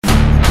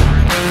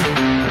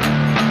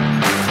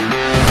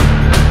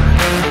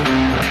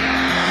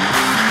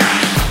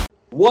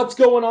What's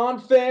going on,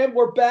 fam?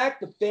 We're back,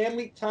 the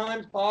Family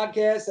Times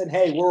podcast, and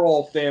hey, we're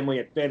all family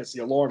at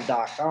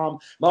fantasyalarm.com.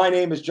 My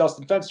name is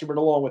Justin Fensterman,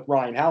 along with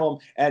Ryan Hallam,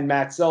 and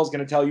Matt Sell's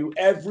going to tell you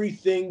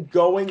everything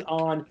going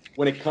on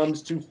when it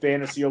comes to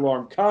Fantasy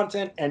Alarm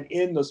content and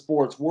in the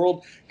sports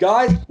world.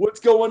 Guys, what's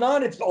going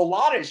on? A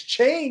lot has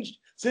changed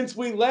since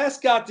we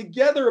last got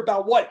together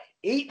about,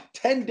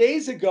 8-10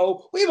 days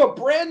ago. We have a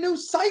brand new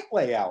site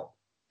layout.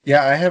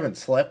 Yeah, I haven't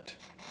slept.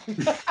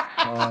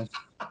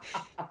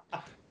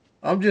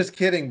 I'm just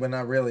kidding, but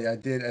not really. I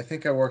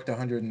think I worked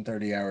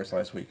 130 hours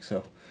last week.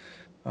 So,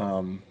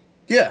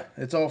 yeah,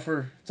 it's all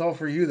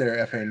for you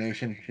there, FA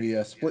Nation.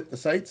 We split the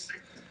sites,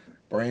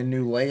 brand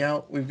new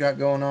layout we've got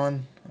going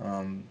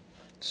on.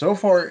 So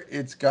far,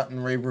 it's gotten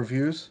rave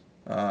reviews.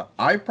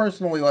 I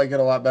personally like it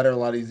a lot better, a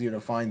lot easier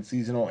to find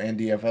seasonal and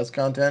DFS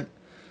content,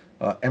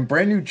 and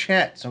brand new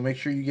chat. So make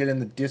sure you get in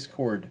the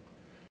Discord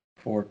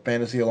for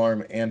Fantasy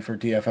Alarm and for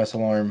DFS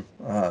Alarm.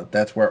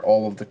 That's where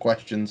all of the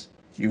questions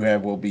you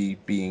have will be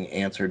being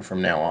answered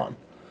from now on.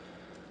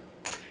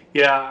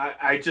 Yeah,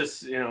 I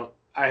just,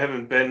 I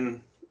haven't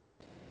been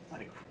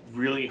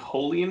really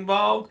wholly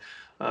involved.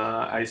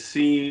 I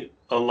see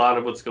a lot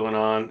of what's going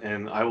on,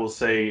 and I will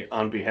say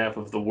on behalf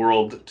of the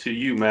world to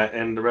you, Matt,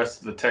 and the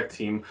rest of the tech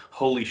team,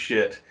 holy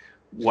shit.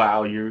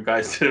 Wow, you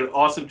guys did an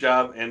awesome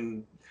job,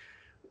 and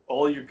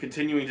all you're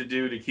continuing to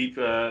do to keep,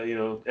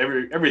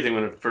 everything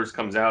when it first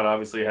comes out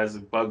obviously has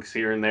bugs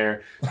here and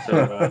there.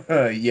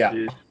 So,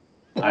 yeah.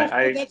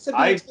 That's to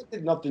be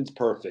expected. Nothing's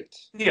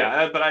perfect.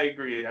 Yeah, but I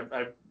agree.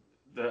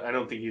 I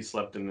don't think he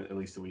slept in at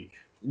least a week.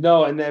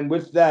 No, and then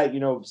with that,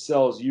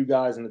 Sells, you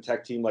guys and the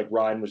tech team, like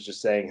Ryan was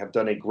just saying, have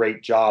done a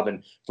great job.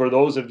 And for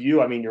those of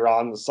you, you're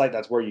on the site,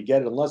 that's where you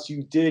get it. Unless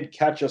you did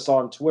catch us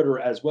on Twitter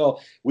as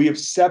well, we have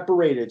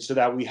separated so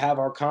that we have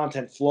our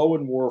content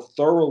flowing more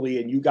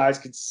thoroughly and you guys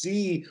could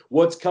see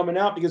what's coming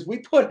out, because we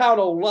put out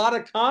a lot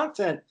of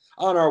content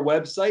on our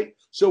website.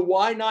 So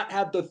why not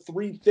have the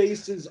three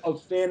faces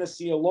of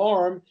Fantasy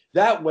Alarm?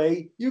 That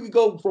way you can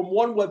go from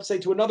one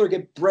website to another,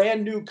 get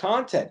brand new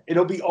content.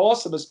 It'll be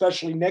awesome,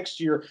 especially next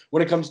year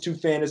when it comes to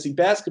fantasy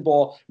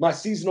basketball. My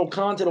seasonal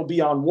content will be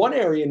on one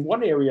area,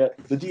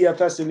 the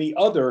DFS in the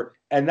other.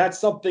 And that's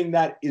something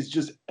that is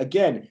just,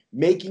 again,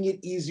 making it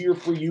easier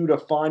for you to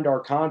find our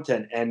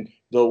content. And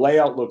the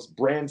layout looks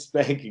brand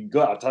spanking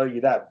good. I'll tell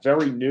you that.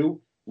 Very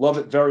new. Love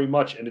it very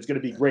much, and it's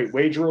going to be great.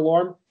 Wager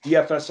Alarm,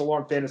 DFS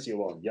Alarm, Fantasy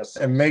Alarm. Yes,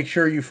 sir. And make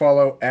sure you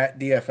follow at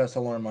DFS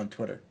Alarm on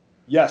Twitter.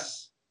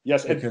 Yes.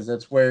 Because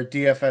that's where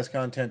DFS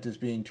content is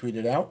being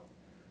tweeted out.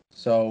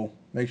 So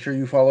make sure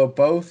you follow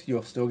both.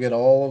 You'll still get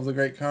all of the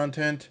great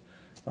content.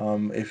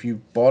 If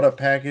you bought a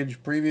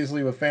package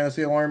previously with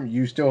Fantasy Alarm,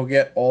 you still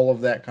get all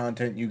of that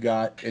content you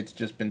got. It's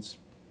just been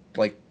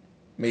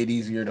made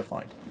easier to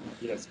find.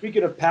 Yeah,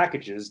 speaking of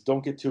packages,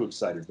 don't get too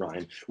excited,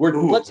 Ryan.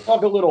 Let's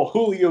talk a little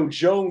Julio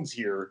Jones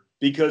here,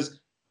 because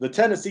the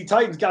Tennessee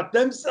Titans got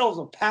themselves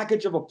a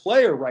package of a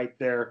player right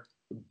there.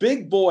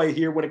 Big boy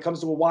here when it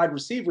comes to a wide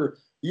receiver.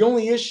 The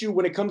only issue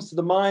when it comes to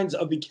the minds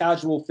of the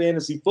casual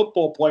fantasy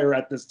football player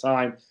at this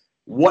time,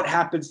 what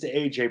happens to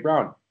A.J.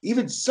 Brown?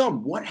 Even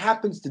what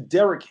happens to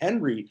Derrick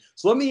Henry?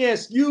 So let me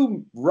ask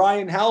you,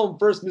 Ryan Hallam,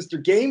 first,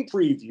 Mr. Game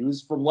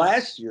Previews from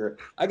last year.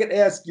 I got to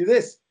ask you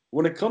this.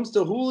 When it comes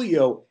to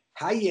Julio,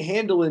 how you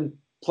handling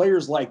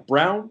players like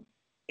Brown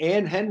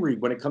and Henry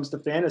when it comes to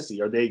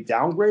fantasy? Are they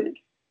downgraded?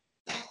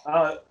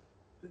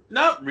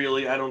 Not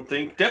really, I don't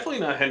think.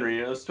 Definitely not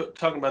Henry. I was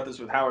talking about this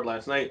with Howard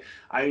last night.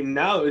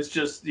 Now it's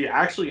just you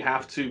actually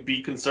have to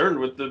be concerned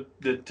with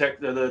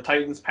the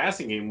Titans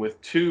passing game with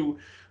two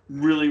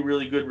really,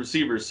 really good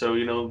receivers. So,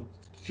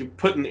 you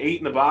put an 8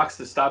 in the box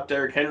to stop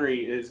Derrick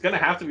Henry is going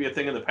to have to be a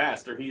thing of the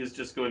past, or he is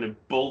just going to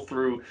bull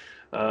through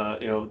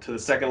to the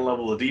second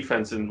level of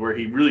defense and where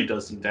he really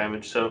does some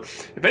damage. So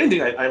if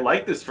anything, I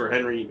like this for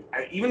Henry.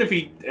 Even if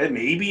he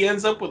maybe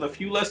ends up with a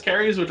few less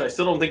carries, which I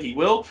still don't think he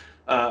will,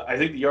 I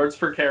think the yards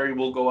per carry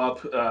will go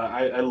up.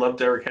 I love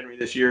Derrick Henry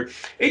this year.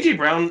 A.J.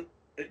 Brown,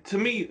 to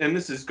me, and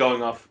this is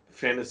going off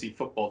fantasy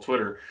football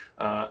Twitter,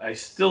 I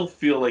still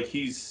feel like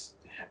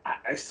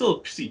I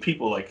still see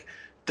people like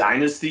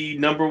dynasty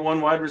number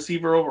one wide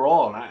receiver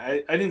overall.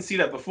 And I didn't see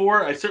that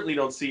before. I certainly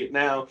don't see it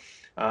now.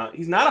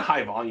 He's not a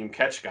high volume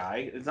catch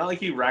guy. It's not like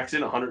he racks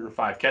in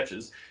 105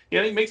 catches.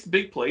 Yeah, he makes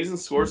big plays and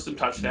scores some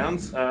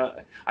touchdowns.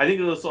 I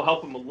think this will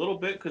help him a little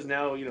bit because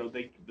now,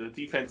 the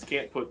defense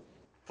can't put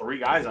three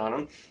guys on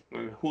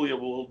him. Julio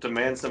will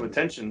demand some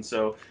attention.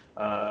 So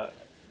I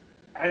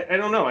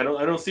don't know. I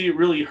don't see it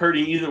really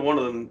hurting either one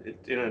of them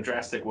in a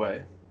drastic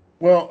way.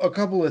 Well, a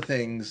couple of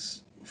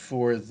things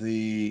for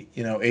the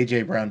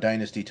A.J. Brown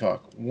dynasty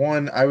talk.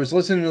 One, I was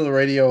listening to the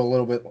radio a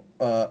little bit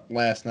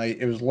last night.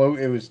 It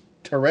was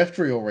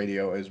terrestrial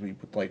radio, as we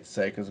would like to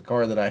say, because the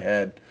car that I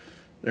had,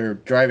 they're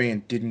driving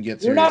and didn't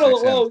get Sirius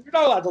XM. You're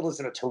not allowed to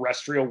listen to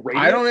terrestrial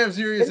radio. I don't have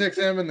Sirius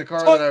XM in the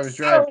car that I was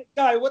driving.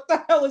 Guy, what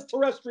the hell is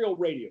terrestrial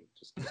radio?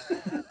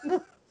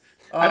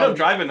 I don't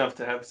drive enough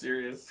to have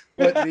Sirius.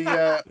 But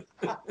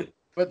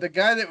But the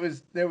guy that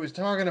was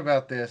talking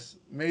about this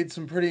made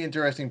some pretty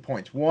interesting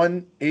points.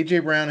 One,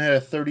 AJ Brown had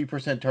a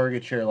 30%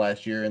 target share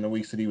last year in the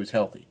weeks that he was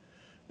healthy,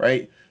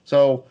 right?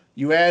 So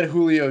you add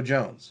Julio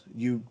Jones,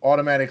 you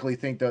automatically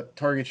think that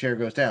target share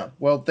goes down.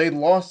 Well, they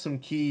lost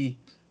the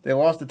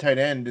tight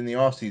end in the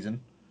offseason,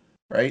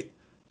 right?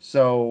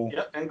 So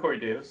Yep, and Corey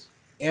Davis.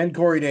 and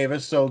Corey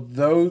Davis. So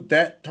though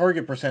that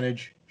target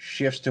percentage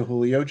shifts to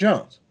Julio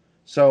Jones.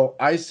 So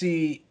I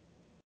see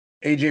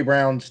AJ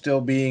Brown still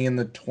being in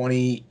the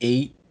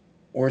 28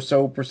 or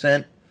so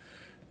percent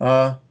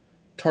uh,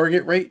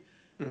 target rate.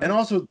 Mm-hmm. And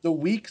also the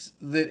weeks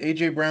that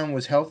AJ Brown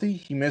was healthy,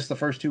 he missed the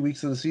first 2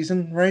 weeks of the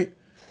season, right?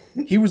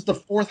 He was the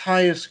fourth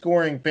highest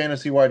scoring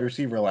fantasy wide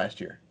receiver last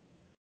year.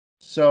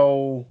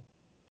 So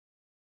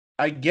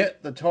I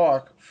get the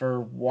talk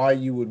for why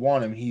you would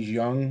want him. He's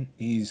young,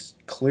 he's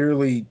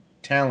clearly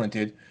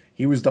talented.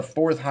 He was the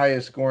fourth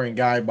highest scoring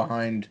guy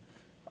behind,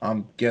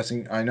 I'm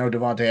guessing, I know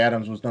Devontae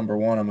Adams was number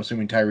one. I'm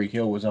assuming Tyreek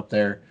Hill was up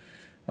there.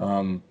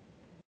 Um,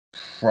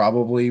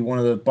 Probably one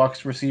of the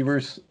Bucks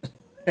receivers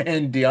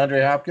and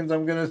DeAndre Hopkins,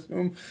 I'm going to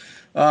assume.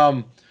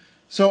 Um,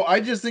 so I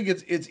just think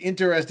it's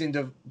interesting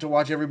to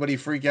watch everybody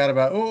freak out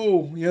about,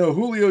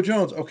 Julio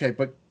Jones. Okay,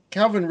 but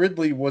Calvin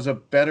Ridley was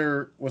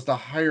the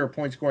higher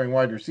point scoring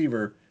wide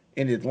receiver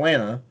in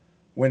Atlanta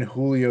when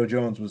Julio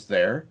Jones was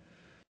there,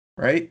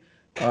 right?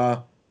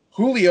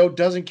 Julio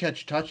doesn't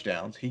catch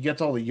touchdowns. He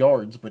gets all the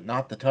yards, but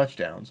not the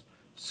touchdowns.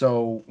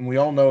 So we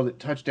all know that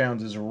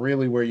touchdowns is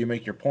really where you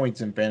make your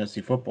points in fantasy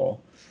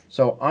football.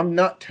 So I'm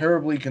not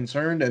terribly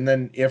concerned. And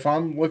then if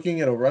I'm looking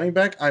at a running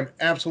back, I'm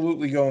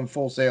absolutely going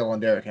full sail on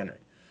Derrick Henry.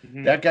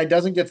 Mhm. That guy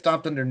doesn't get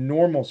stopped under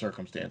normal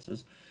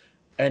circumstances.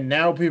 And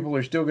now people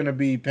are still going to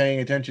be paying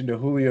attention to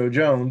Julio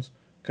Jones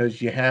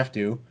because you have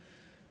to.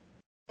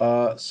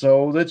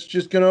 So that's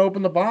just going to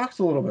open the box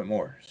a little bit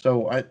more.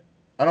 So I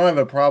don't have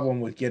a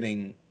problem with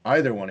getting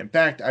either one. In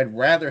fact, I'd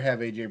rather have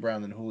AJ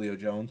Brown than Julio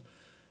Jones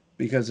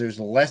because there's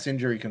less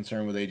injury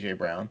concern with AJ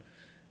Brown.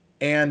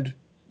 And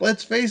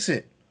let's face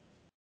it,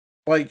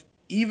 like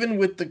even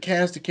with the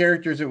cast of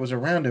characters that was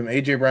around him,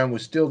 AJ Brown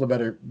was still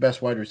the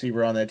best wide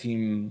receiver on that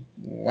team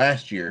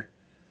last year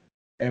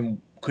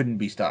and couldn't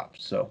be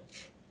stopped. So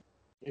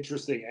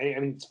Interesting. I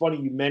mean, it's funny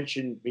you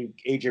mentioned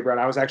AJ Brown.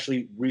 I was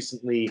actually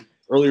recently,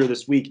 earlier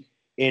this week,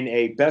 in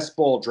a best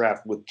ball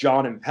draft with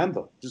John and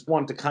Pemba. Just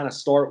wanted to kind of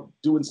start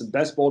doing some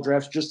best ball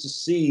drafts just to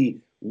see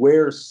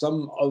where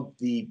some of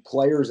the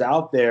players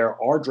out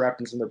there are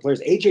drafting some of their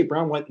players. AJ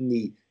Brown went in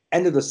the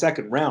end of the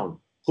second round.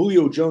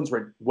 Julio Jones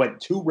went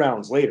 2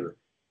 rounds later.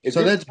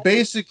 So that's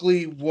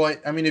basically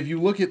what I mean. If you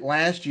look at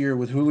last year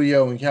with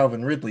Julio and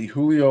Calvin Ridley,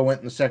 Julio went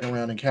in the second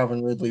round and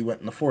Calvin Ridley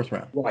went in the fourth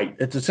round. Right.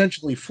 It's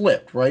essentially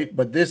flipped, right?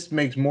 But this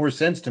makes more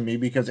sense to me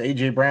because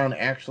AJ Brown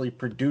actually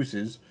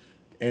produces,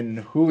 and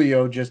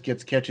Julio just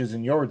gets catches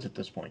and yards at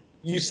this point.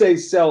 You say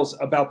sells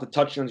about the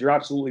touchdowns. You're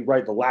absolutely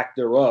right. The lack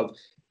thereof.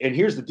 And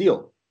here's the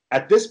deal.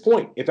 At this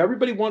point, if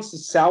everybody wants to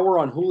sour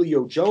on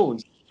Julio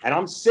Jones, and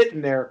I'm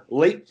sitting there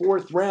late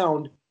fourth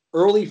round,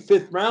 early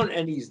fifth round,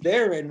 and he's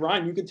there. And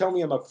Ryan, you can tell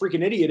me I'm a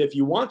freaking idiot if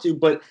you want to,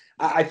 but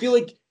I feel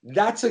like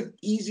that's an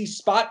easy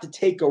spot to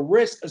take a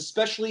risk,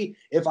 especially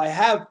if I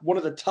have one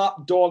of the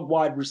top dog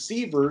wide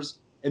receivers.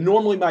 And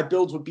normally my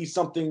builds would be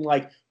something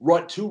like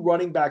 2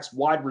 running backs,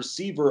 wide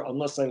receiver,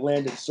 unless I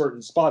land in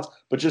certain spots.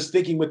 But just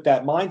thinking with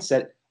that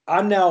mindset,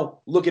 I'm now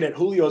looking at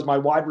Julio as my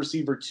wide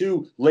receiver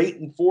 2, late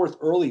in fourth,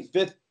 early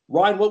fifth.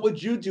 Ryan, what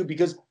would you do?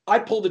 Because I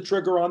pulled the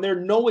trigger on there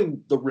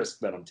knowing the risk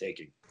that I'm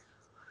taking.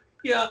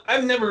 Yeah,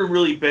 I've never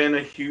really been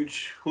a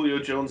huge Julio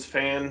Jones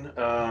fan.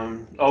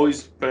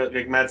 Always, but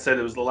like Matt said,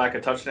 it was the lack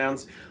of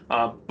touchdowns.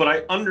 But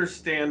I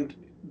understand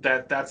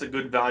that that's a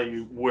good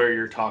value where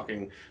you're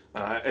talking,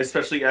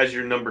 especially as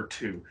your number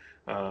 2.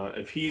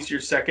 If he's your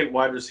second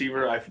wide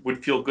receiver, I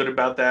would feel good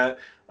about that.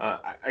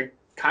 I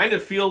kind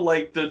of feel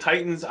like the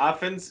Titans'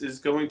 offense is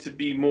going to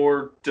be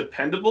more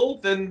dependable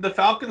than the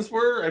Falcons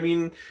were. I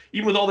mean,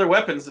 even with all their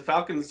weapons, the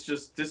Falcons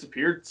just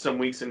disappeared some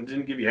weeks and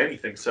didn't give you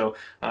anything. So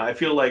I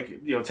feel like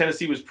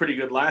Tennessee was pretty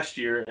good last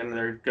year, and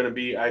they're going to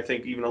be, I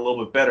think, even a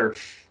little bit better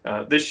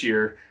this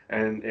year.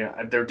 And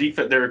their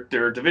defense,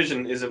 their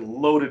division isn't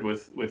loaded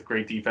with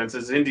great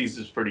defenses. Indy's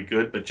is pretty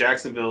good, but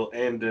Jacksonville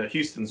and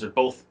Houston's are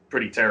both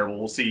pretty terrible.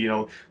 We'll see.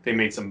 They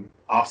made some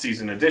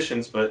offseason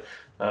additions, but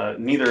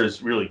neither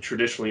is really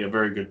traditionally a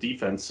very good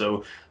defense.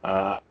 So,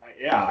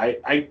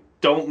 I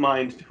don't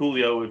mind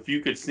Julio. If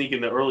you could sneak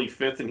in the early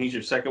fifth and he's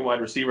your second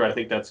wide receiver, I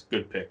think that's a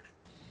good pick.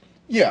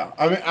 Yeah,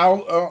 I mean,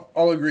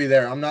 I'll agree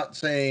there. I'm not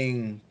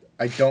saying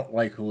I don't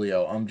like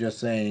Julio. I'm just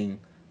saying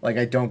like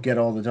I don't get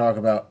all the talk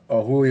about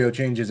Julio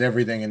changes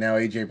everything and now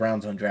AJ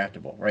Brown's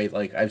undraftable, right?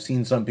 Like I've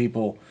seen some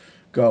people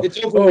go,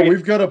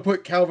 we've got to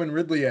put Calvin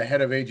Ridley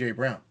ahead of AJ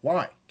Brown.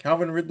 Why?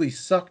 Calvin Ridley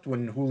sucked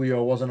when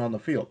Julio wasn't on the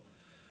field.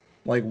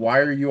 Like, why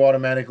are you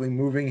automatically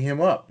moving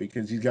him up?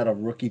 Because he's got a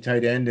rookie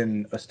tight end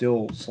and a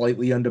still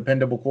slightly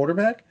undependable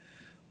quarterback?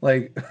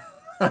 Like,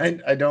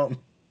 I don't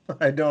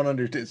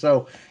understand.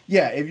 So,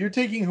 yeah, if you're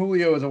taking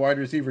Julio as a wide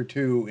receiver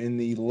 2 in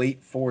the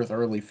late fourth,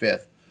 early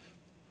fifth,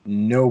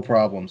 no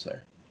problems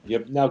there.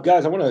 Yep. Now,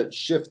 guys, I want to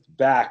shift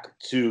back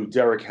to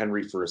Derrick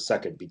Henry for a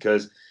second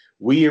because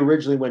we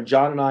originally, when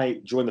John and I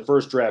joined the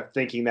first draft,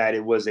 thinking that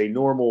it was a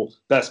normal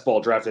best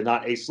ball draft and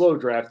not a slow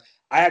draft,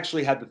 I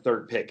actually had the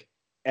third pick.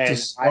 And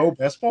Just slow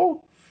best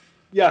ball?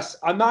 yes,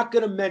 I'm not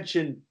going to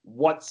mention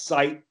what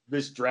site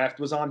this draft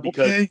was on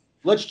because Okay.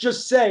 let's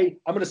just say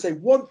I'm going to say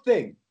one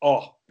thing.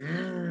 I'm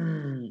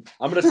going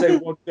to say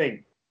one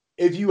thing.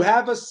 If you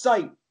have a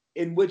site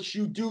in which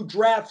you do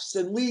drafts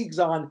and leagues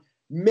on,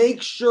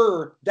 make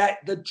sure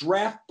that the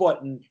draft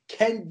button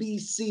can be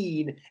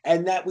seen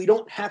and that we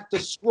don't have to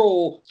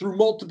scroll through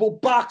multiple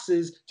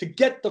boxes to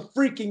get the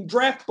freaking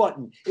draft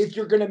button. If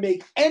you're going to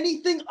make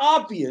anything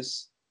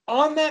obvious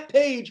on that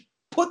page,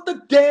 put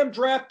the damn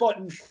draft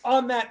button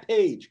on that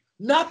page,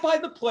 not by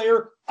the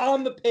player,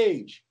 on the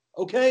page.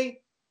 Okay?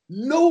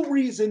 No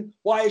reason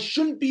why I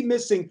shouldn't be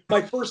missing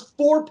my first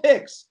 4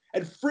 picks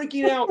and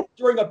freaking out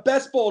during a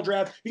best ball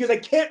draft because I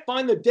can't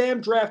find the damn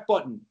draft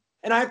button.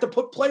 And I have to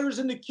put players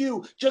in the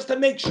queue just to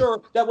make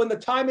sure that when the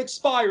time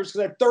expires, because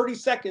I have 30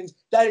 seconds,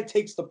 that it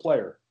takes the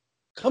player.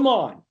 Come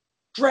on.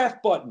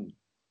 Draft button.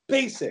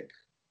 Basic.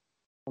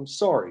 I'm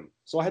sorry.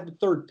 So I had the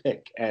third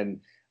pick, and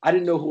I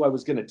didn't know who I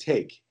was going to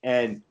take.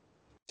 And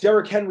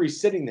Derrick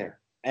Henry's sitting there.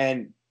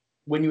 And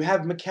when you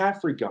have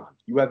McCaffrey gone,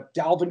 you have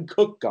Dalvin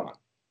Cook gone.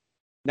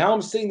 Now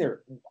I'm sitting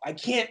there. I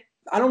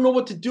don't know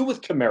what to do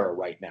with Kamara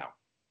right now.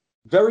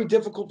 Very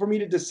difficult for me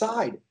to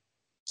decide.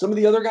 Some of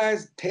the other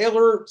guys,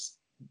 Taylor,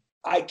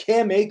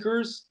 Cam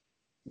Akers,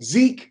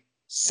 Zeke,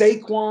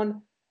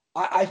 Saquon.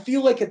 I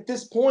feel like at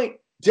this point,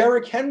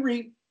 Derrick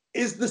Henry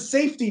is the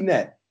safety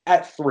net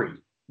at 3.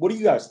 What do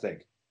you guys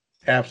think?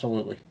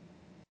 Absolutely.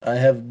 I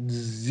have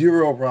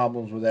zero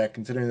problems with that,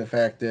 considering the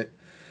fact that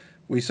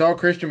we saw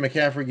Christian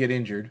McCaffrey get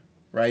injured,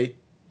 right?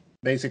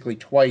 Basically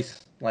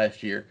twice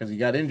last year, because he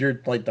got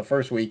injured like the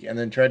first week and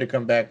then tried to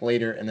come back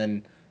later and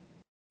then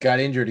got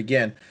injured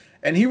again.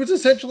 And he was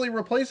essentially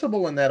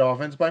replaceable in that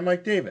offense by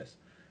Mike Davis,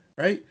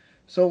 right?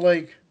 So,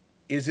 like,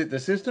 is it the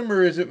system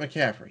or is it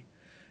McCaffrey?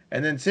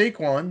 And then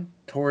Saquon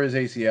tore his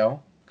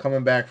ACL,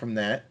 coming back from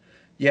that.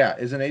 Yeah,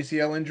 is an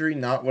ACL injury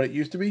not what it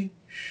used to be?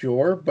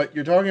 Sure, but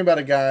you're talking about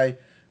a guy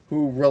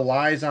who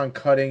relies on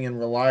cutting and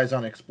relies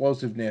on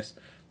explosiveness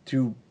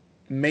to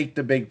make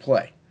the big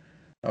play.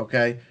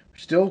 Okay?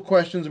 Still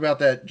questions about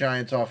that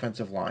Giants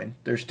offensive line.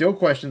 There's still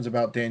questions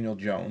about Daniel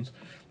Jones.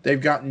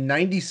 They've got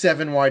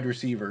 97 wide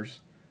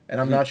receivers,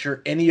 and I'm not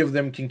sure any of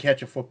them can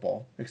catch a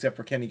football except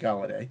for Kenny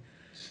Golladay.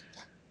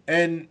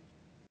 And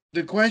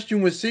the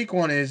question with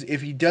Saquon is,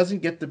 if he doesn't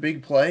get the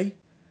big play,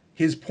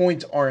 his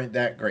points aren't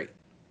that great.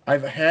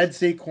 I've had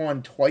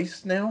Saquon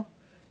twice now,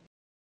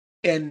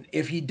 and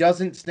if he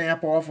doesn't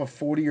snap off a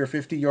 40 or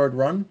 50-yard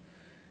run,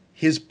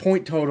 his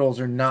point totals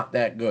are not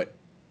that good,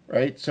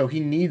 right? So he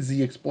needs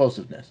the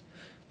explosiveness.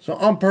 So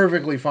I'm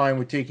perfectly fine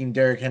with taking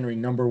Derrick Henry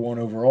number 1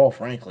 overall,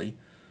 frankly.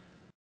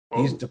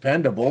 He's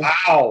dependable.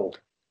 Wow.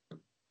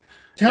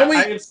 Tell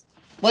me,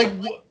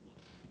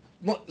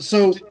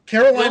 so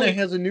Carolina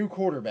has a new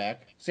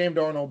quarterback, Sam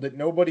Darnold, that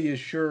nobody is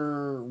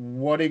sure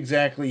what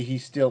exactly he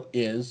still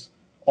is.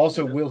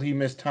 Also, will he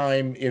miss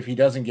time if he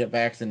doesn't get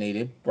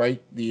vaccinated,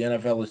 right? The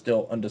NFL is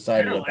still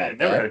undecided about that.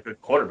 Never had a good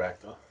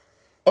quarterback, though.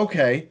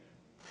 Okay.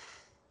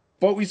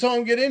 But we saw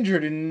him get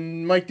injured,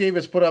 and Mike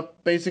Davis put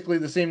up basically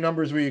the same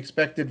numbers we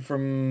expected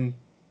from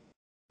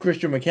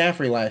Christian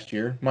McCaffrey last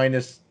year,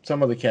 minus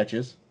some of the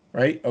catches,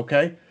 right?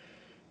 Okay.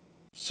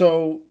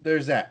 So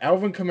there's that.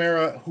 Alvin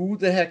Kamara, who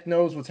the heck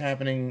knows what's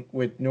happening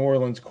with New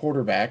Orleans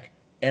quarterback?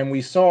 And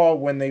we saw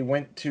when they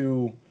went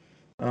to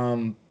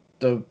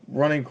the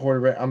running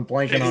quarterback. I'm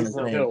blanking on his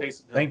name.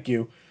 Thank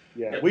you.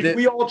 Yeah,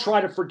 we all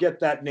try to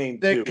forget that name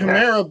too.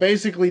 Kamara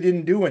basically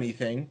didn't do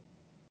anything,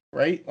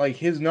 right? Like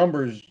his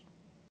numbers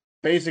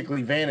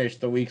basically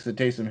vanished the weeks that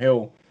Taysom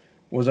Hill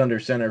was under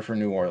center for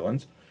New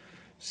Orleans.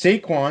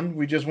 Saquon,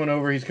 we just went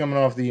over. He's coming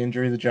off the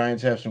injury. The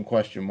Giants have some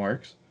question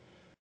marks.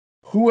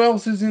 Who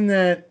else is in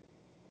that?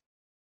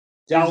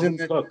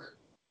 Dalvin Cook.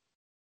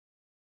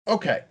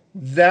 Okay,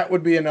 that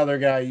would be another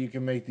guy you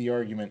can make the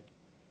argument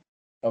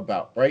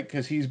about, right?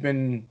 Because he's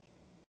been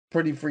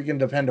pretty freaking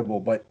dependable,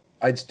 but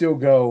I'd still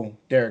go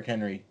Derrick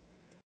Henry.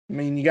 I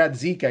mean, you got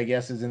Zeke, I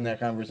guess, is in that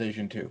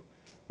conversation too,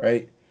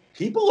 right?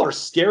 People are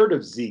scared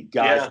of Zeke,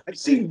 guys. Yeah, I've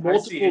seen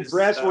multiple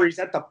drafts where he's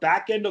at the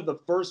back end of the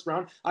first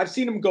round. I've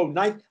seen him go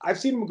 9th. I've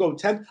seen him go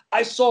 10th.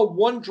 I saw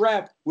one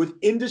draft with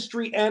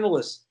industry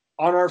analysts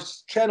on our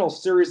channel,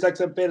 Sirius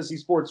XM Fantasy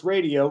Sports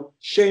Radio.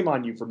 Shame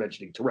on you for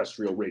mentioning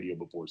terrestrial radio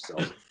before, so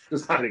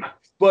just kidding.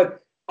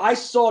 But I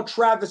saw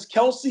Travis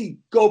Kelce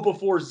go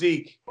before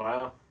Zeke.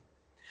 Wow.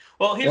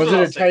 Well, was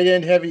it a tight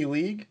end heavy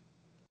league?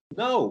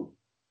 No.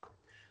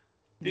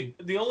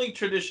 The only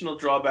traditional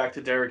drawback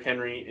to Derrick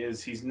Henry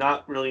is he's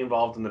not really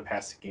involved in the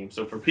passing game.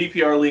 So for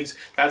PPR leagues,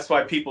 that's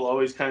why people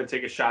always kind of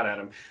take a shot at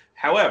him.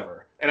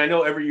 However, and I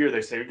know every year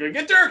they say, we're going to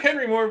get Derrick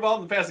Henry more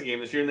involved in the passing game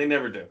this year, and they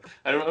never do.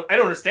 I don't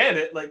understand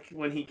it. Like,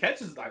 when he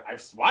catches,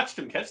 I've watched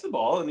him catch the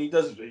ball, and he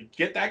does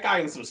get that guy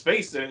in some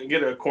space and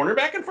get a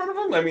cornerback in front of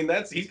him. I mean,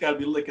 he's got to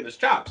be licking his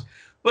chops.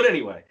 But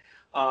anyway,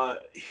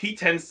 he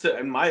tends to,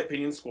 in my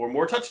opinion, score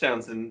more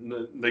touchdowns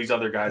than these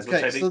other guys, which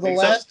Okay, I so think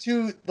makes up.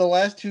 the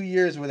last 2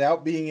 years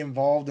without being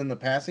involved in the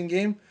passing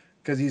game,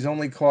 because he's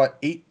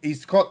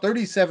caught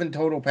 37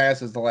 total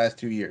passes the last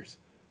 2 years.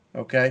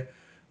 Okay.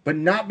 But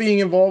not being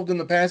involved in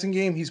the passing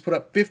game, he's put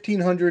up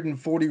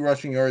 1,540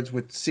 rushing yards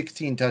with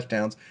 16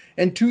 touchdowns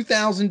and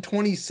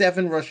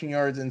 2,027 rushing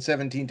yards and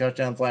 17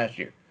 touchdowns last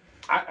year.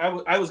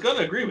 I was going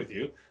to agree with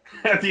you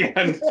at the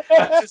end.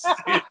 I just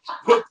did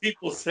what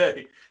people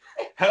say.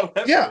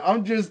 However, Yeah,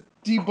 I'm just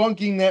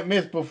debunking that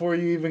myth before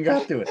you even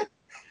got to it.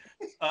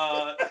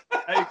 I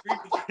agree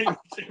with pretty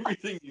much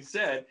everything you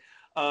said.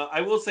 I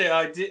will say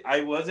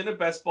I was in a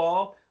best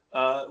ball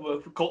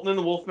with Colton and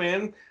the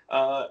Wolfman,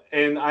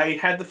 and I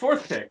had the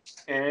fourth pick,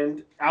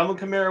 and Alvin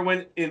Kamara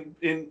went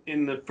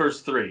in the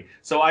first three.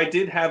 So I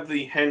did have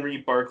the Henry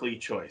Barkley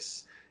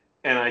choice,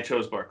 and I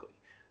chose Barkley.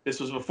 This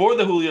was before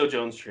the Julio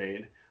Jones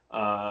trade.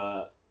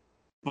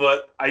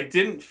 But I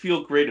didn't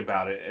feel great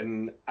about it,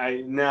 and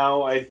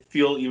I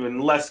feel even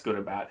less good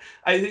about it.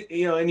 I think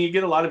and you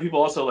get a lot of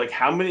people also like,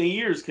 how many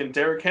years can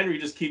Derrick Henry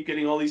just keep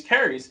getting all these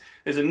carries?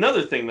 Is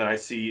another thing that I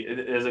see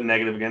as a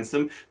negative against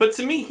him. But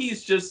to me,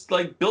 he's just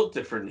like built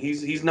different.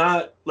 He's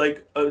not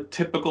like a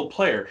typical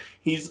player.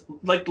 He's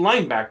like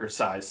linebacker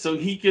size, so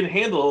he can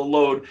handle a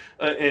load,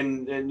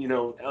 and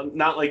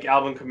not like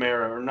Alvin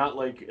Kamara or not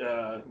like.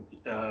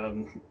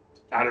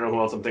 I don't know who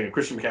else I'm thinking,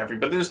 Christian McCaffrey,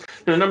 but there's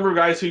a number of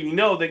guys who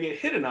they get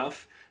hit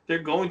enough, they're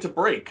going to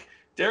break.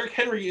 Derrick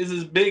Henry is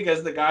as big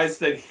as the guys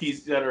that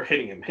are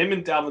hitting him. Him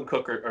and Dalvin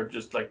Cook are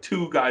just like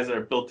two guys that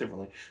are built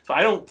differently. So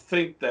I don't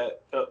think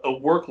that a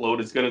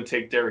workload is going to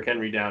take Derrick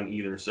Henry down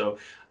either. So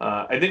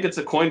I think it's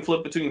a coin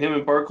flip between him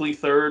and Barkley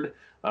third.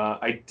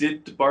 I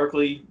did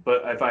Barkley,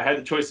 but if I had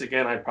the choice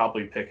again, I'd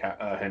probably pick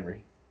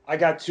Henry. I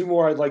got two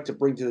more I'd like to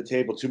bring to the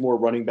table, two more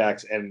running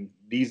backs, and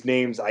these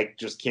names I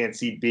just can't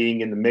see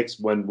being in the mix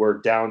when we're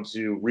down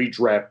to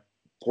redraft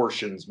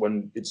portions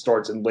when it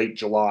starts in late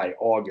July,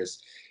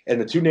 August.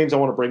 And the two names I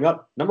want to bring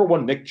up, number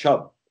one, Nick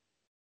Chubb.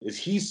 Is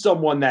he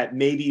someone that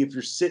maybe if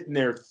you're sitting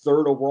there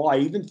third overall, I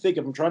even think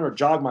if I'm trying to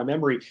jog my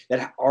memory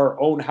that our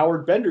own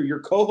Howard Bender,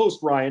 your co-host,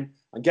 Ryan,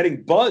 I'm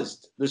getting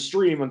buzzed the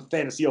stream on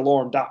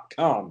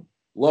fantasyalarm.com.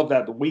 Love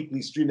that, the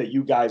weekly stream that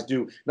you guys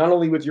do, not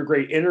only with your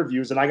great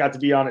interviews, and I got to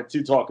be on it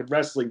too, talking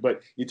wrestling,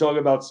 but you talk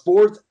about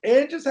sports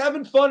and just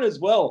having fun as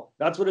well.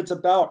 That's what it's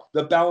about,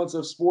 the balance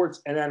of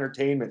sports and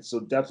entertainment.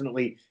 So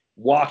definitely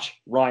watch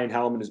Ryan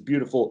Hallman, his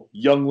beautiful,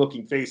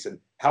 young-looking face, and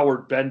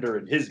Howard Bender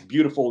and his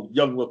beautiful,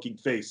 young-looking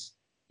face.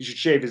 He should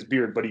shave his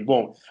beard, but he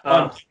won't.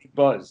 I'm getting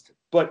buzzed.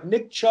 But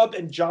Nick Chubb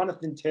and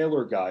Jonathan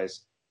Taylor,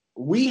 guys,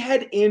 we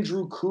had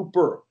Andrew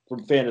Cooper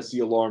from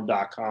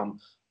FantasyAlarm.com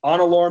on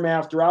Alarm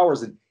After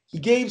Hours, and he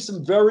gave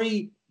some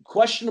very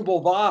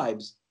questionable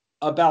vibes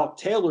about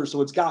Taylor.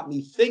 So it's got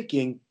me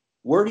thinking,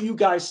 where do you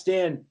guys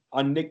stand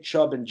on Nick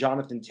Chubb and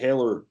Jonathan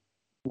Taylor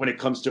when it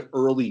comes to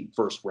early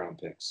first-round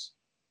picks?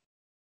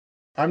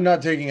 I'm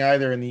not taking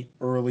either in the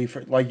early,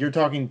 like you're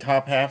talking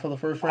top half of the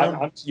first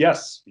round?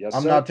 Yes.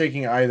 I'm not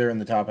taking either in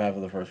the top half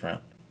of the first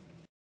round.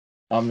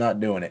 I'm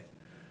not doing it.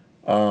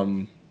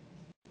 I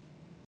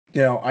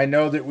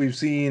know that we've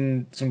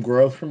seen some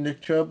growth from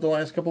Nick Chubb the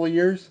last couple of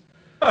years.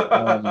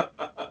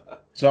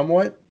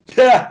 Somewhat.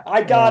 Yeah,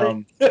 I got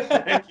it.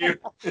 Thank you.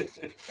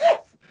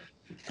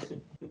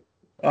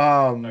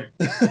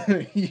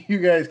 You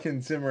guys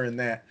can simmer in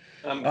that.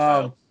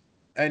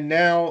 And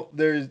now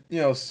there's,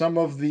 some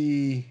of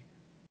the,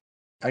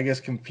 I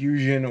guess,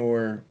 confusion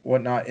or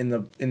whatnot in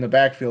the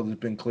backfield has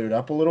been cleared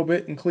up a little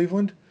bit in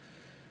Cleveland.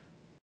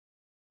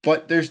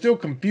 But there's still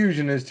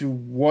confusion as to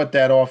what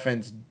that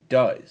offense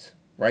does,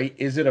 right?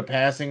 Is it a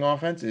passing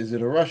offense? Is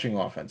it a rushing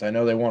offense? I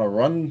know they want to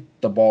run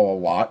the ball a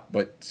lot,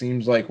 but it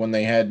seems like when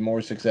they had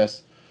more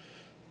success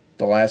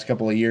the last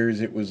couple of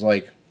years, it was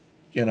like,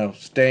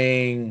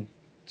 staying.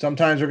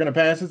 Sometimes we're going to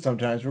pass it,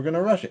 sometimes we're going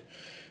to rush it.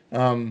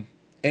 And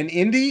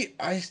Indy,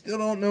 I still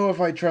don't know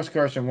if I trust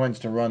Carson Wentz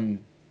to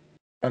run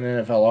an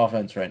NFL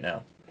offense right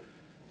now,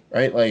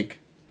 right? Like,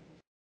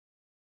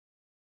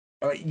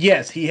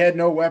 yes, he had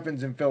no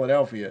weapons in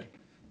Philadelphia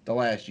the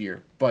last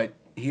year, but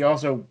he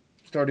also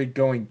started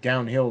going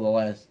downhill the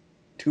last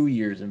 2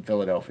 years in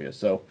Philadelphia.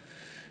 So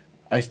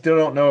I still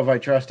don't know if I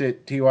trust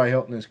it. T.Y.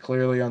 Hilton is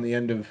clearly on the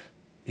end of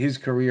his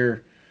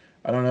career.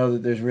 I don't know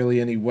that there's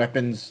really any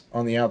weapons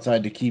on the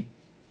outside to keep,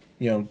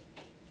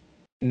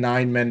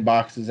 9-man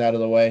boxes out of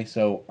the way.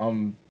 So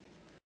I'm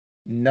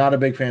not a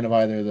big fan of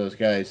either of those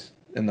guys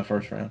in the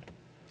first round.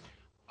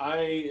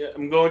 I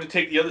am going to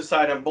take the other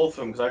side on both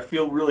of them because I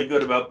feel really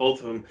good about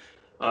both of them.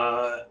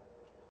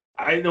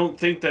 I don't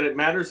think that it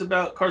matters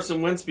about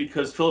Carson Wentz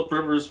because Phillip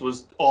Rivers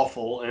was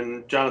awful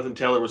and Jonathan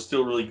Taylor was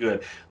still really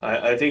good.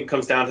 I think it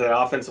comes down to that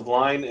offensive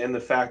line and the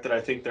fact that I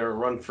think they're a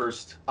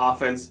run-first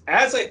offense,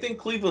 as I think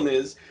Cleveland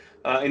is.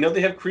 I know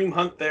they have Kareem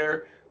Hunt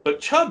there, but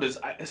Chubb is,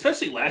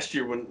 especially last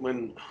year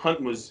when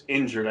Hunt was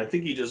injured, I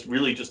think he just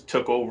really just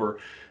took over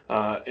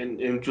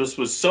and just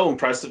was so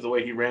impressive the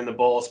way he ran the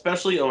ball,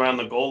 especially around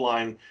the goal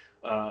line.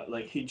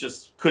 Like he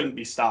just couldn't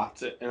be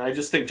stopped. And I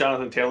just think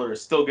Jonathan Taylor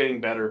is still getting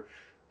better.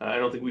 I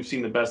don't think we've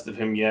seen the best of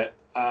him yet.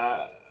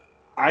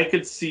 I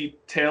could see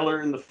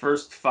Taylor in the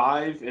first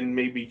 5 and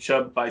maybe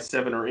Chubb by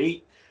 7 or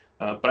 8.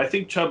 But I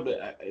think Chubb,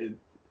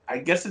 I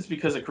guess it's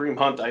because of Kareem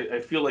Hunt.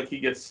 I feel like he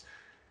gets,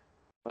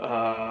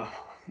 I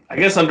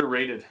guess,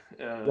 underrated.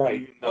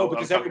 Right. Even Oh, though I'm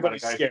because talking about a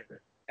everybody's guy. scared. Yeah,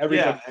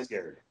 Everybody's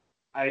scared.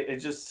 I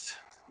just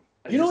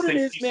You know what it think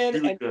is, he's man?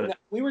 really And good.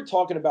 we were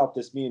talking about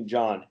this, me and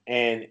John,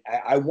 and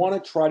I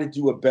want to try to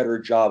do a better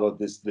job of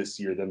this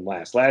year than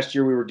last. Last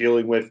year we were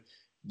dealing with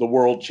the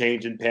world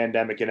changing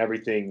pandemic and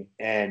everything,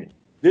 and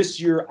this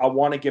year I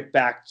want to get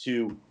back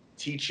to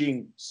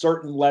teaching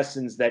certain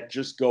lessons that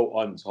just go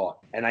untaught.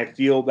 And I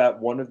feel that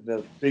one of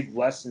the big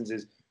lessons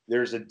is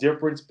there's a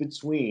difference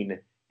between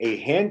a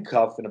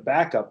handcuff and a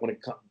backup when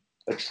it comes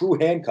a true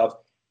handcuff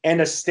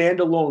and a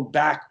standalone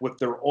back with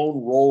their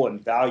own role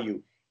and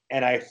value.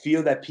 And I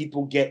feel that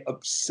people get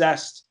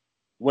obsessed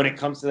when it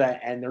comes to that,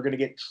 and they're going to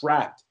get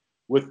trapped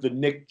with the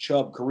Nick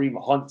Chubb, Kareem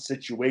Hunt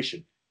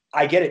situation.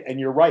 I get it, and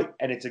you're right,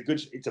 and it's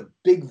a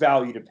big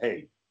value to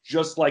pay,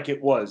 just like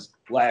it was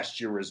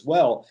last year as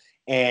well.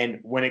 And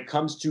when it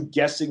comes to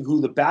guessing who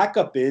the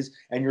backup is,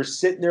 and you're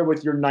sitting there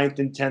with your 9th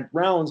and 10th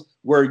rounds,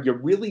 where you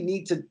really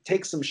need to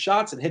take some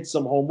shots and hit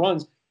some home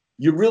runs,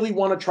 you really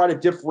want to try to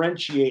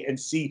differentiate and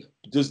see,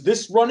 does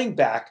this running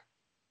back,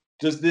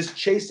 does this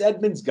Chase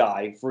Edmonds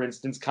guy, for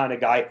instance, kind of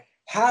guy,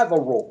 have a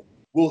role?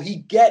 Will he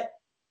get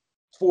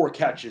 4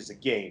 catches a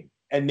game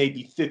and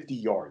maybe 50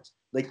 yards?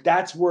 Like,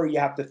 that's where you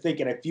have to think.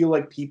 And I feel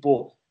like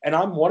people, and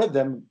I'm one of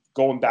them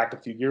going back a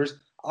few years,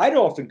 I'd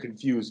often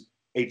confuse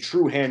a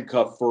true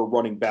handcuff for a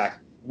running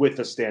back with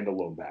a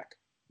standalone back.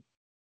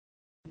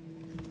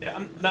 Yeah,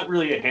 I'm not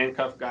really a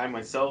handcuff guy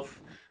myself.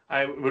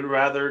 I would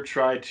rather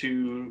try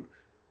to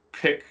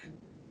pick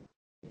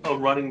a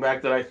running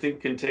back that I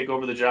think can take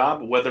over the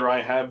job, whether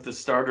I have the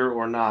starter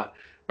or not,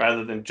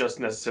 rather than just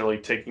necessarily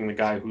taking the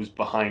guy who's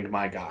behind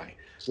my guy.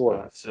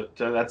 Sure. So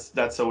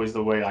that's always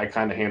the way I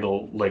kind of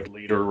handle like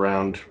later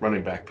round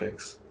running back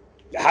picks.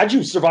 How'd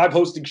you survive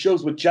hosting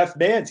shows with Jeff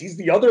Mans? He's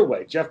the other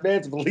way. Jeff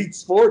Mans of Elite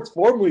Sports,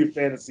 formerly of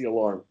Fantasy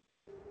Alarm.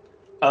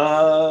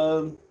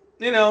 I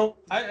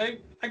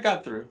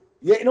got through.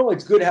 Yeah,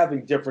 it's good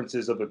having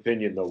differences of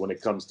opinion, though, when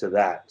it comes to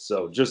that.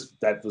 So just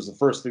that was the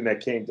first thing that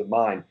came to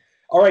mind.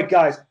 All right,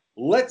 guys,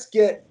 let's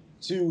get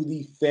to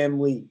the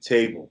family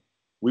table.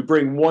 We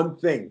bring one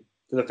thing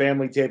to the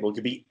family table. It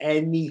could be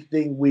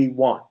anything we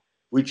want.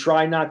 We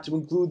try not to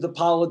include the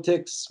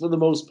politics for the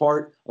most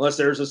part, unless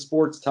there's a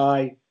sports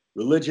tie,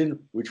 religion.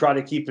 We try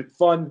to keep it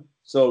fun,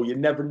 so you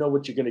never know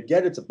what you're going to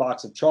get. It's a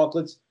box of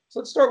chocolates. So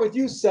let's start with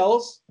you,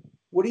 Cells.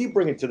 What are you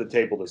bringing to the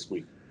table this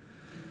week?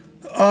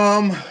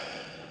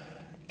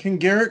 Can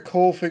Garrett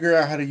Cole figure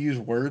out how to use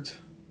words?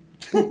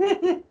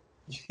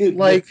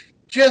 Like,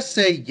 just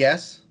say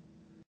yes.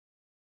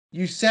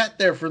 You sat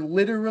there for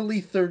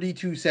literally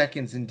 32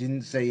 seconds and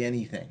didn't say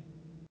anything.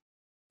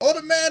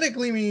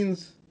 Automatically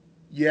means,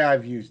 yeah,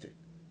 I've used it.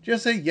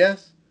 Just say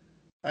yes,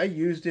 I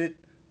used it.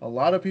 A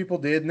lot of people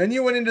did. And then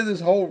you went into this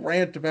whole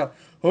rant about,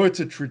 oh, it's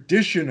a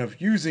tradition of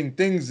using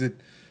things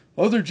that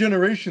other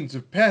generations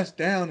have passed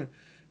down.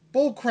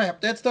 Bull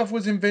crap. That stuff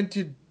was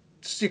invented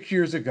 6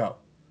 years ago.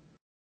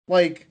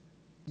 Like,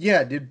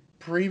 yeah, did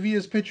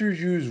previous pitchers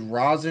use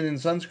rosin and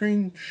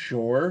sunscreen?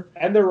 Sure.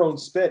 And their own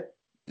spit.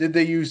 Did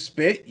they use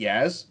spit?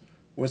 Yes.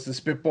 Was the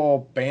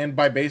spitball banned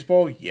by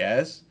baseball?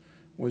 Yes.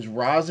 Was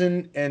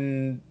rosin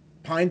and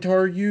pine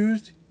tar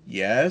used?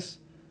 Yes.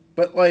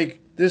 But like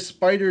this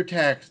spider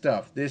tack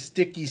stuff, this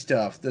sticky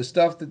stuff, the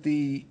stuff that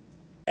the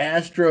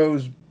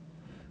Astros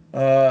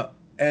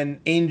and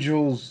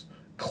Angels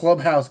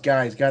clubhouse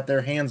guys got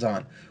their hands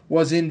on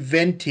was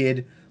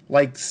invented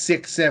like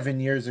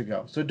 6-7 years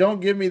ago. So don't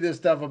give me this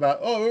stuff about,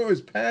 oh, it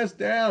was passed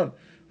down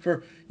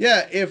for,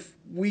 yeah, if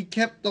we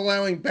kept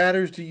allowing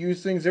batters to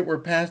use things that were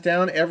passed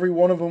down, every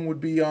one of them would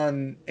be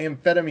on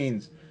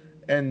amphetamines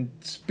and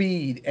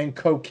speed and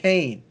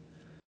cocaine.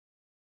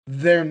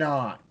 They're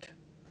not.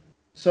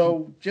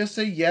 So just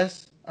say,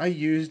 yes, I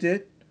used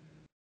it.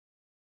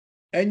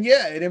 And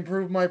yeah, it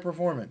improved my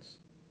performance.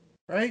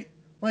 Right?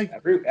 Like,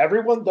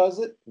 everyone does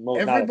it.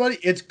 Everybody,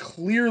 it's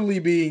clearly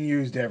being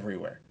used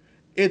everywhere.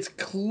 It's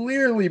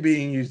clearly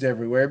being used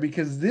everywhere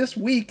because this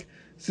week,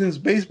 since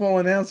baseball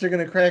announced they're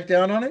going to crack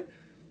down on it,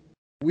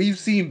 we've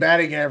seen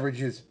batting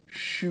averages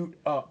shoot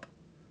up,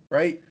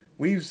 right?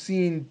 We've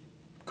seen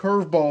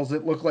curveballs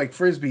that look like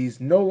frisbees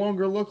no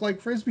longer look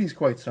like frisbees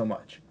quite so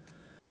much.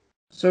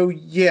 So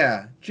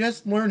yeah,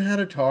 just learn how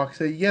to talk.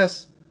 Say,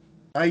 yes,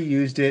 I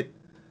used it.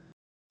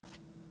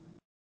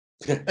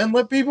 And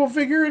let people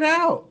figure it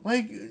out.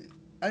 Like,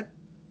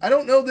 I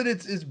don't know that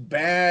it's as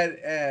bad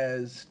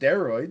as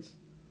steroids,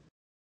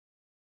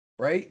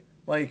 right?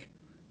 Like,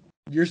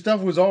 your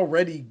stuff was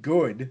already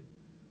good.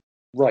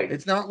 Right.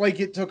 It's not like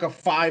it took a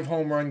 5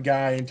 home run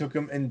guy and took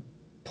him and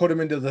put him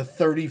into the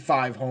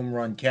 35 home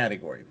run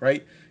category,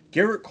 right?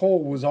 Garrett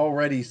Cole was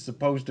already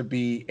supposed to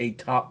be a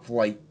top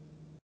flight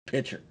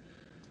pitcher.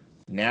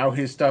 Now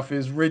his stuff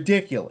is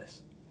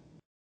ridiculous.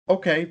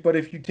 Okay, but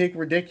if you take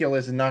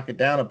ridiculous and knock it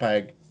down a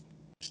peg,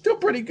 still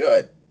pretty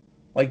good.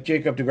 like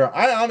Jacob DeGrom.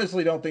 I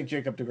honestly don't think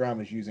Jacob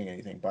DeGrom is using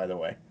anything, by the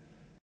way.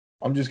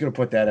 I'm just going to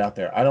put that out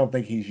there. I don't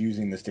think he's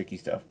using the sticky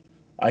stuff.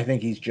 I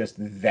think he's just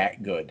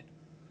that good.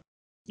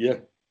 Yeah.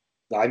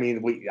 I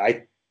mean,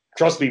 I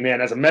trust me, man,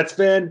 as a Mets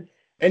fan.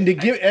 And to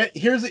give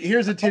here's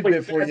a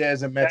tidbit for you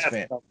as a Mets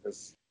fan.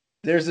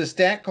 There's a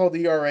stat called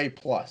ERA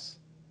plus,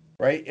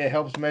 right? It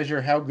helps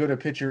measure how good a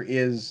pitcher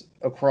is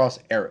across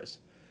eras.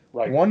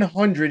 Right.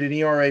 100 in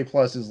ERA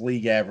plus is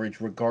league average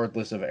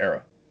regardless of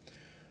era.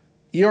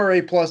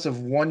 ERA plus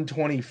of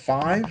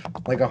 125,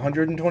 like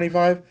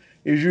 125,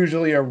 is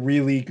usually a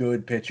really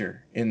good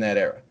pitcher in that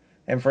era.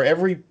 And for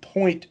every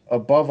point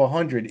above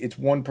 100, it's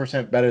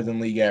 1% better than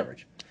league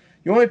average.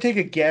 You want to take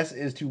a guess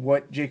as to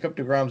what Jacob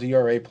DeGrom's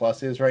ERA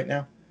plus is right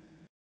now?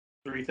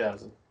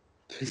 3,000.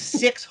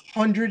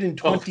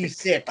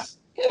 626.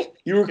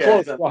 You were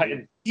close,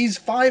 Ryan. He's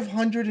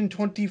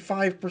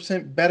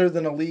 525% better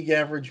than a league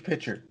average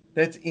pitcher.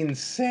 That's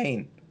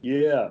insane.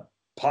 Yeah.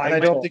 And I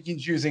don't think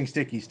he's using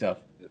sticky stuff.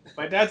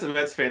 My dad's a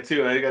Mets fan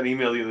too. I got an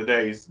email the other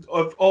day. He's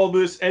of all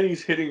this, and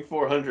he's hitting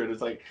 400.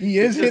 It's like he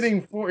is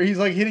hitting four. He's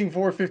like hitting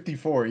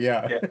 454.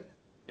 Yeah.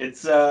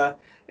 It's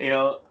you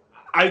know,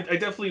 I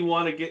definitely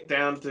want to get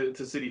down to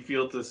Citi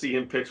Field to see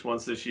him pitch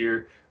once this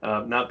year.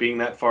 Not being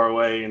that far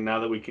away, and now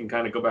that we can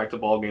kind of go back to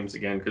ball games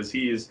again, because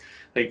he is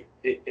like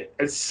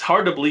it's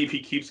hard to believe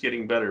he keeps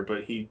getting better,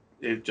 but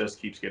it just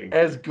keeps getting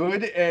better. As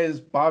good as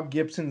Bob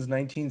Gibson's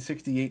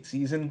 1968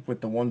 season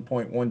with the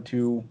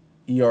 1.12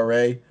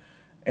 ERA.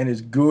 And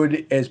as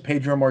good as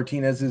Pedro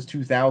Martinez's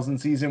 2000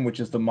 season, which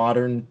is the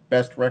modern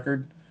best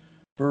record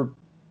for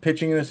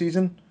pitching in a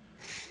season,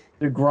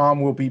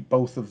 DeGrom will beat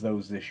both of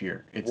those this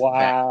year.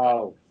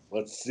 Wow.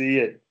 Let's see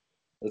it.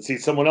 Let's see.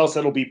 Someone else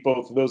that'll beat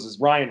both of those is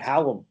Ryan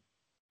Hallam.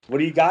 What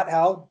do you got,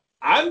 Hal?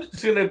 I'm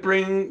just going to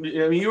bring,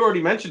 I mean, you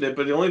already mentioned it,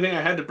 but the only thing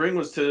I had to bring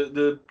was to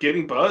the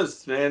Getting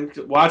Buzzed, man.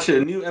 Watch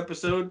a new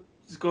episode.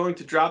 It's going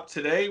to drop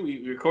today.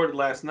 We recorded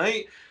last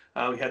night.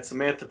 We had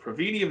Samantha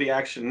Praviti of the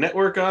Action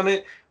Network on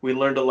it. We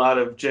learned a lot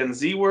of Gen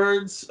Z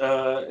words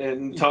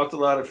and talked a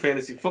lot of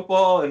fantasy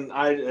football, and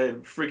I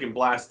freaking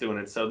blast doing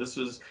it. So this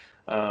was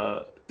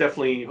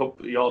definitely,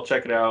 hope you all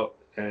check it out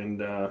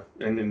and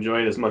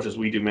enjoy it as much as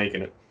we do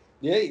making it.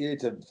 Yeah,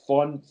 it's a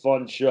fun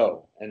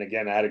show. And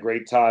again, I had a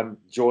great time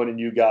joining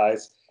you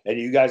guys.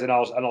 And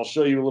I'll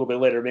show you a little bit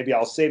later. Maybe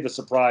I'll save the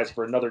surprise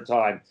for another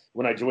time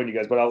when I join you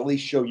guys. But I'll at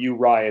least show you,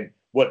 Ryan,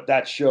 what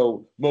that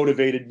show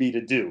motivated me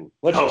to do.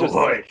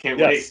 Can't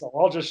wait. So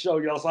I'll just show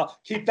you. I'll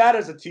keep that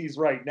as a tease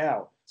right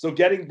now. So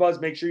Getting Buzz,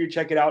 make sure you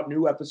check it out.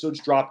 New episodes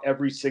drop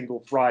every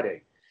single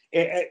Friday.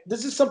 And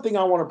this is something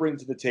I want to bring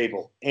to the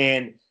table.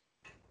 And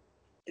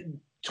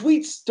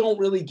tweets don't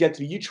really get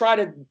to me. You try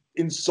to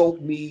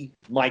insult me,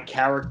 my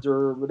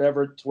character,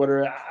 whatever,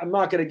 Twitter. I'm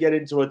not going to get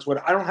into a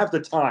Twitter. I don't have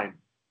the time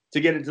to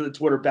get into the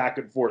Twitter back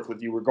and forth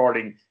with you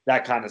regarding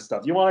that kind of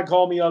stuff. You want to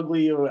call me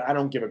ugly? I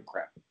don't give a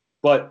crap.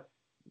 But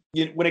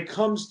when it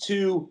comes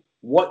to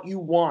what you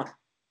want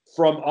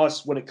from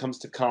us when it comes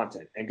to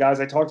content, and guys,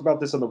 I talked about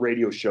this on the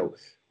radio show.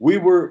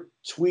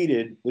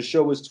 The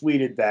show was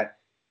tweeted that,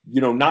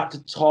 not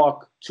to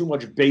talk too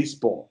much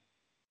baseball.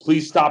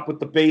 Please stop with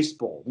the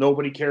baseball.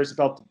 Nobody cares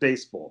about the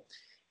baseball.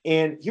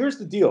 And here's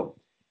the deal.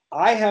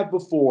 I have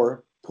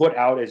before put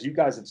out, as you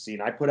guys have seen,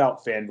 I put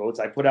out fan votes.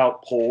 I put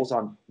out polls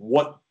on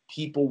what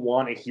people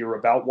want to hear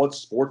about, what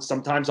sports.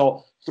 Sometimes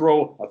I'll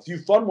throw a few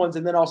fun ones,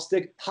 and then I'll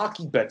stick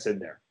hockey bets in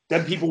there.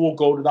 Then people will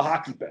go to the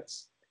hockey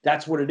bets.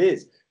 That's what it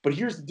is. But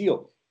here's the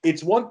deal.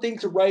 It's one thing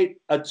to write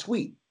a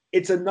tweet.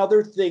 It's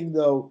another thing,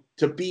 though,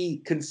 to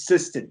be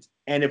consistent.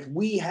 And if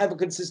we have a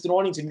consistent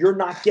audience and you're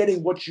not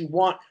getting what you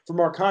want from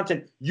our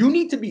content, you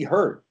need to be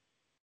heard.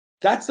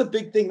 That's the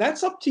big thing.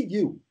 That's up to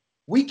you.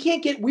 We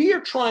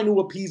are trying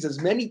to appease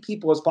as many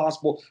people as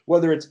possible,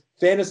 whether it's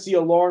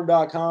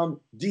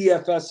fantasyalarm.com,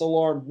 DFS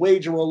Alarm,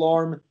 Wager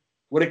Alarm,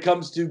 when it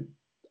comes to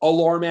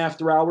Alarm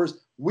After Hours.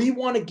 We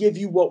want to give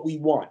you what we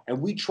want,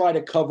 and we try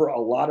to cover a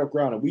lot of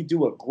ground, and we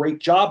do a great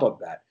job of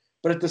that.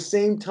 But at the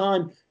same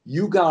time,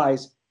 you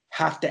guys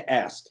have to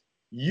ask.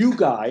 You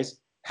guys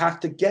have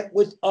to get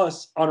with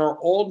us on our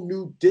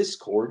all-new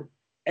Discord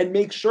and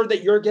make sure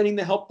that you're getting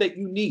the help that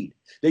you need,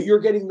 that you're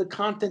getting the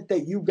content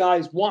that you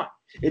guys want.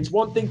 It's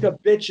one thing to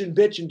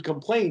bitch and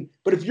complain,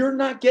 but if you're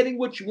not getting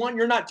what you want,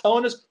 you're not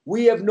telling us,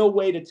 we have no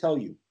way to tell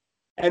you.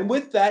 And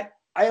with that,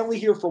 I only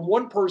hear from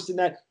one person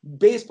that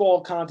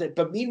baseball content,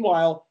 but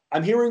meanwhile,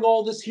 I'm hearing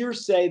all this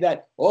hearsay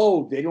that,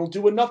 they don't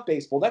do enough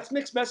baseball. That's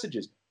mixed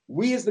messages.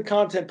 We as the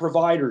content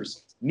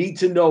providers need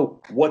to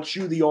know what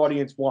you, the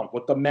audience, want,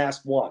 what the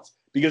mass wants.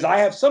 Because I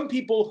have some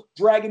people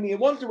dragging me in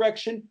one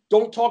direction,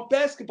 don't talk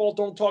basketball,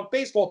 don't talk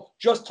baseball,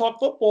 just talk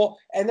football.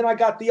 And then I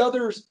got the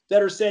others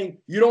that are saying,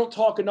 you don't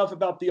talk enough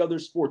about the other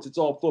sports, it's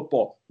all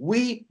football.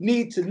 We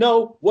need to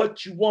know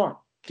what you want.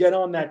 Get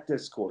on that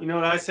Discord. You know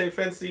what I say,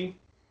 Fancy?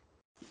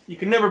 You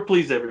can never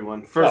please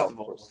everyone, first of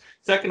all.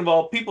 Second of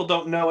all, people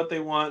don't know what they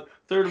want.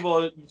 Third of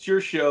all, it's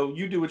your show.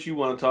 You do what you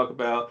want to talk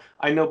about.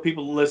 I know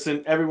people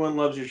listen. Everyone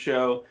loves your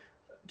show.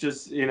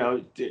 Just, you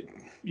can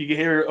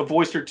hear a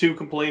voice or two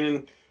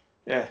complaining.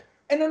 Yeah.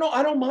 And no,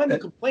 I don't mind the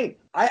complaint.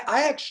 I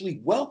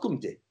actually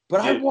welcomed it, but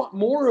I want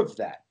more of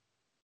that.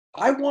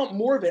 I want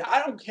more of it.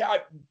 I don't care.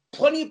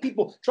 Plenty of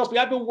people, trust me,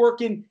 I've been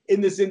working in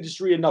this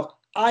industry enough.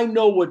 I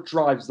know what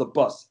drives the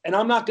bus, and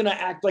I'm not going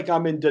to act like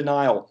I'm in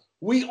denial.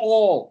 We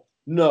all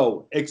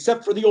know,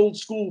 except for the old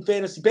school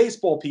fantasy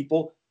baseball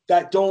people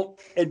that don't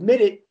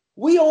admit it,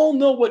 we all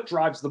know what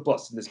drives the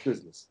bus in this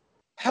business.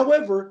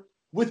 However,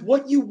 with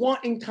what you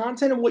want in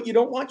content and what you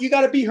don't want, you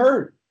got to be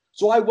heard.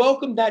 So I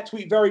welcome that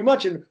tweet very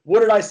much. And what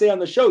did I say on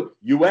the show?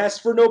 You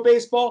asked for no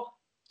baseball?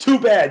 Too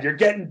bad. You're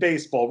getting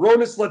baseball.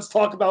 Ronis, let's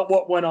talk about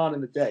what went on in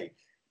the day.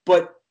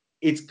 But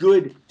it's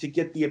good to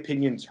get the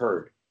opinions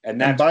heard. And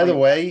by the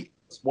way,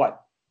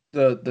 what?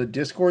 The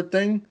Discord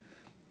thing,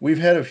 we've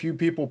had a few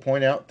people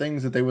point out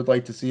things that they would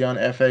like to see on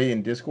FA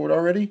and Discord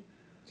already.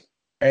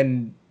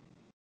 And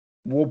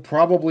we'll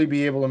probably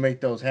be able to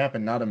make those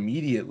happen. Not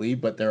immediately,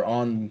 but they're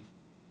on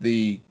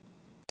the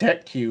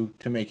tech queue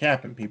to make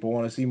happen. People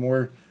want to see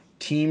more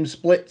team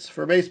splits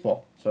for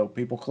baseball. So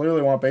people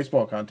clearly want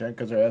baseball content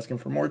because they're asking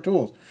for more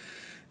tools.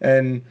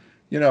 And,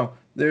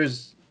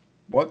 there's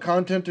what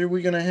content are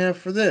we going to have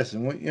for this?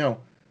 And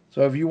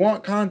so if you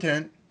want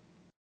content,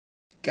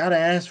 got to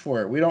ask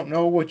for it. We don't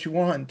know what you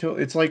want until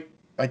it's like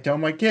I tell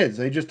my kids,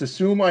 they just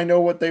assume I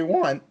know what they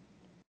want.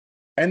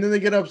 And then they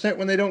get upset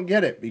when they don't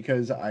get it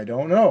because I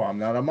don't know. I'm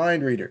not a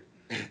mind reader.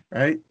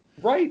 Right?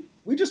 Right.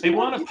 They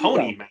want a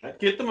pony, man.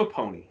 Get them a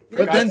pony.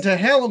 But then to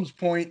Hallam's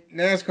point,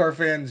 NASCAR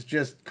fans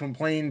just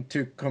complain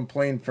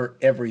for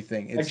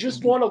everything. I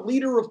just want a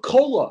liter of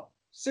cola.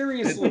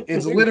 Seriously.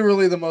 It's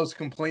literally the most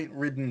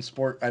complaint-ridden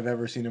sport I've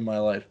ever seen in my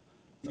life.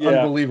 Yeah.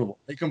 Unbelievable.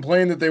 They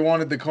complained that they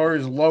wanted the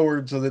cars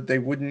lowered so that they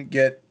wouldn't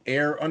get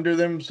air under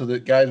them, so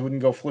that guys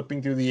wouldn't go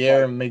flipping through the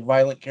air and make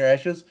violent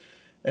crashes.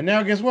 And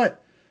now guess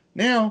what?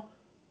 Now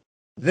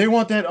they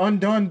want that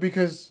undone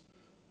because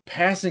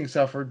passing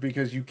suffered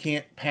because you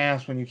can't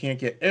pass when you can't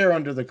get air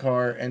under the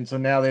car, and so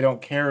now they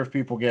don't care if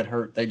people get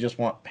hurt. They just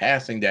want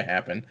passing to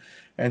happen.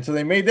 And so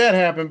they made that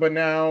happen, but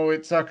now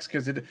it sucks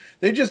because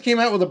they just came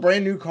out with a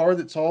brand new car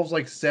that solves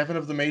like 7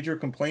 of the major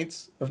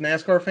complaints of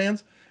NASCAR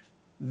fans.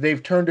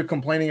 They've turned to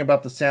complaining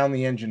about the sound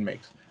the engine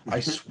makes. I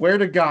swear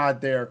to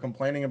God, they are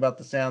complaining about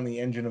the sound the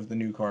engine of the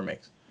new car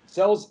makes.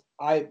 Sells,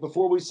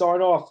 before we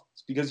sign off,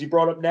 it's because you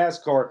brought up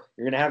NASCAR,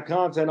 you're going to have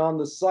content on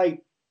the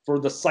site for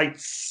the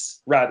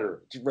sites,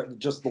 rather,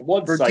 just the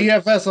one for site.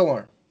 DFS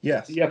Alarm,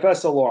 yes.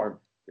 DFS Alarm.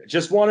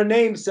 Just want to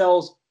name,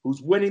 Sells,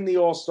 who's winning the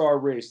All-Star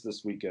race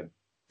this weekend.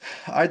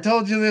 I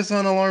told you this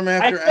on Alarm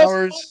After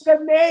Hours. The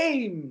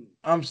name.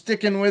 I'm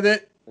sticking with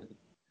it.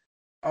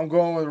 I'm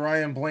going with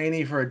Ryan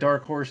Blaney for a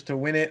dark horse to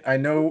win it. I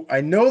know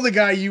the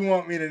guy you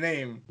want me to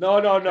name. No,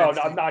 I'm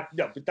not.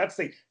 No, but that's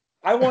the.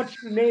 I want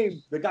you to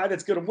name the guy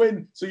that's going to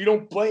win, so you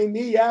don't blame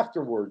me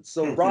afterwards.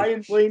 So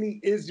Ryan Blaney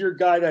is your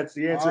guy. That's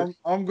the answer.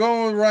 I'm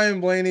going with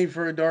Ryan Blaney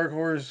for a dark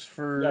horse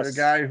for a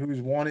guy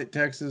who's won at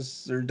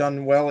Texas or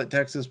done well at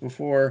Texas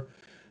before,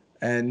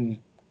 and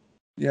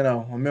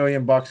 $1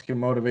 million can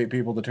motivate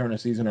people to turn a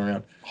season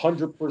around.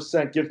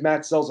 100%. Give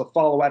Matt Sells a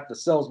follow at the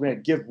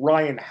Sellsman. Give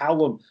Ryan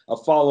Hallam a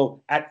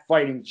follow at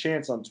Fighting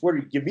Chance on Twitter.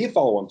 Give me a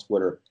follow on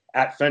Twitter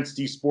at Fence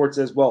D Sports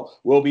as well.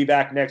 We'll be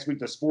back next week.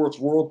 The sports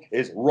world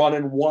is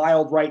running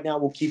wild right now.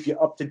 We'll keep you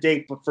up to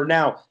date. But for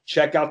now,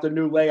 check out the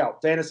new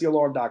layout,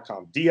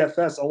 fantasyalarm.com,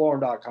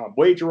 dfsalarm.com,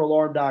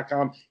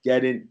 wageralarm.com.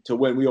 Get in to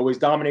win. We always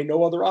dominate,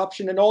 no other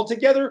option. And all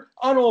together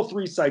on all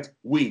 3 sites,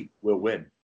 we will win.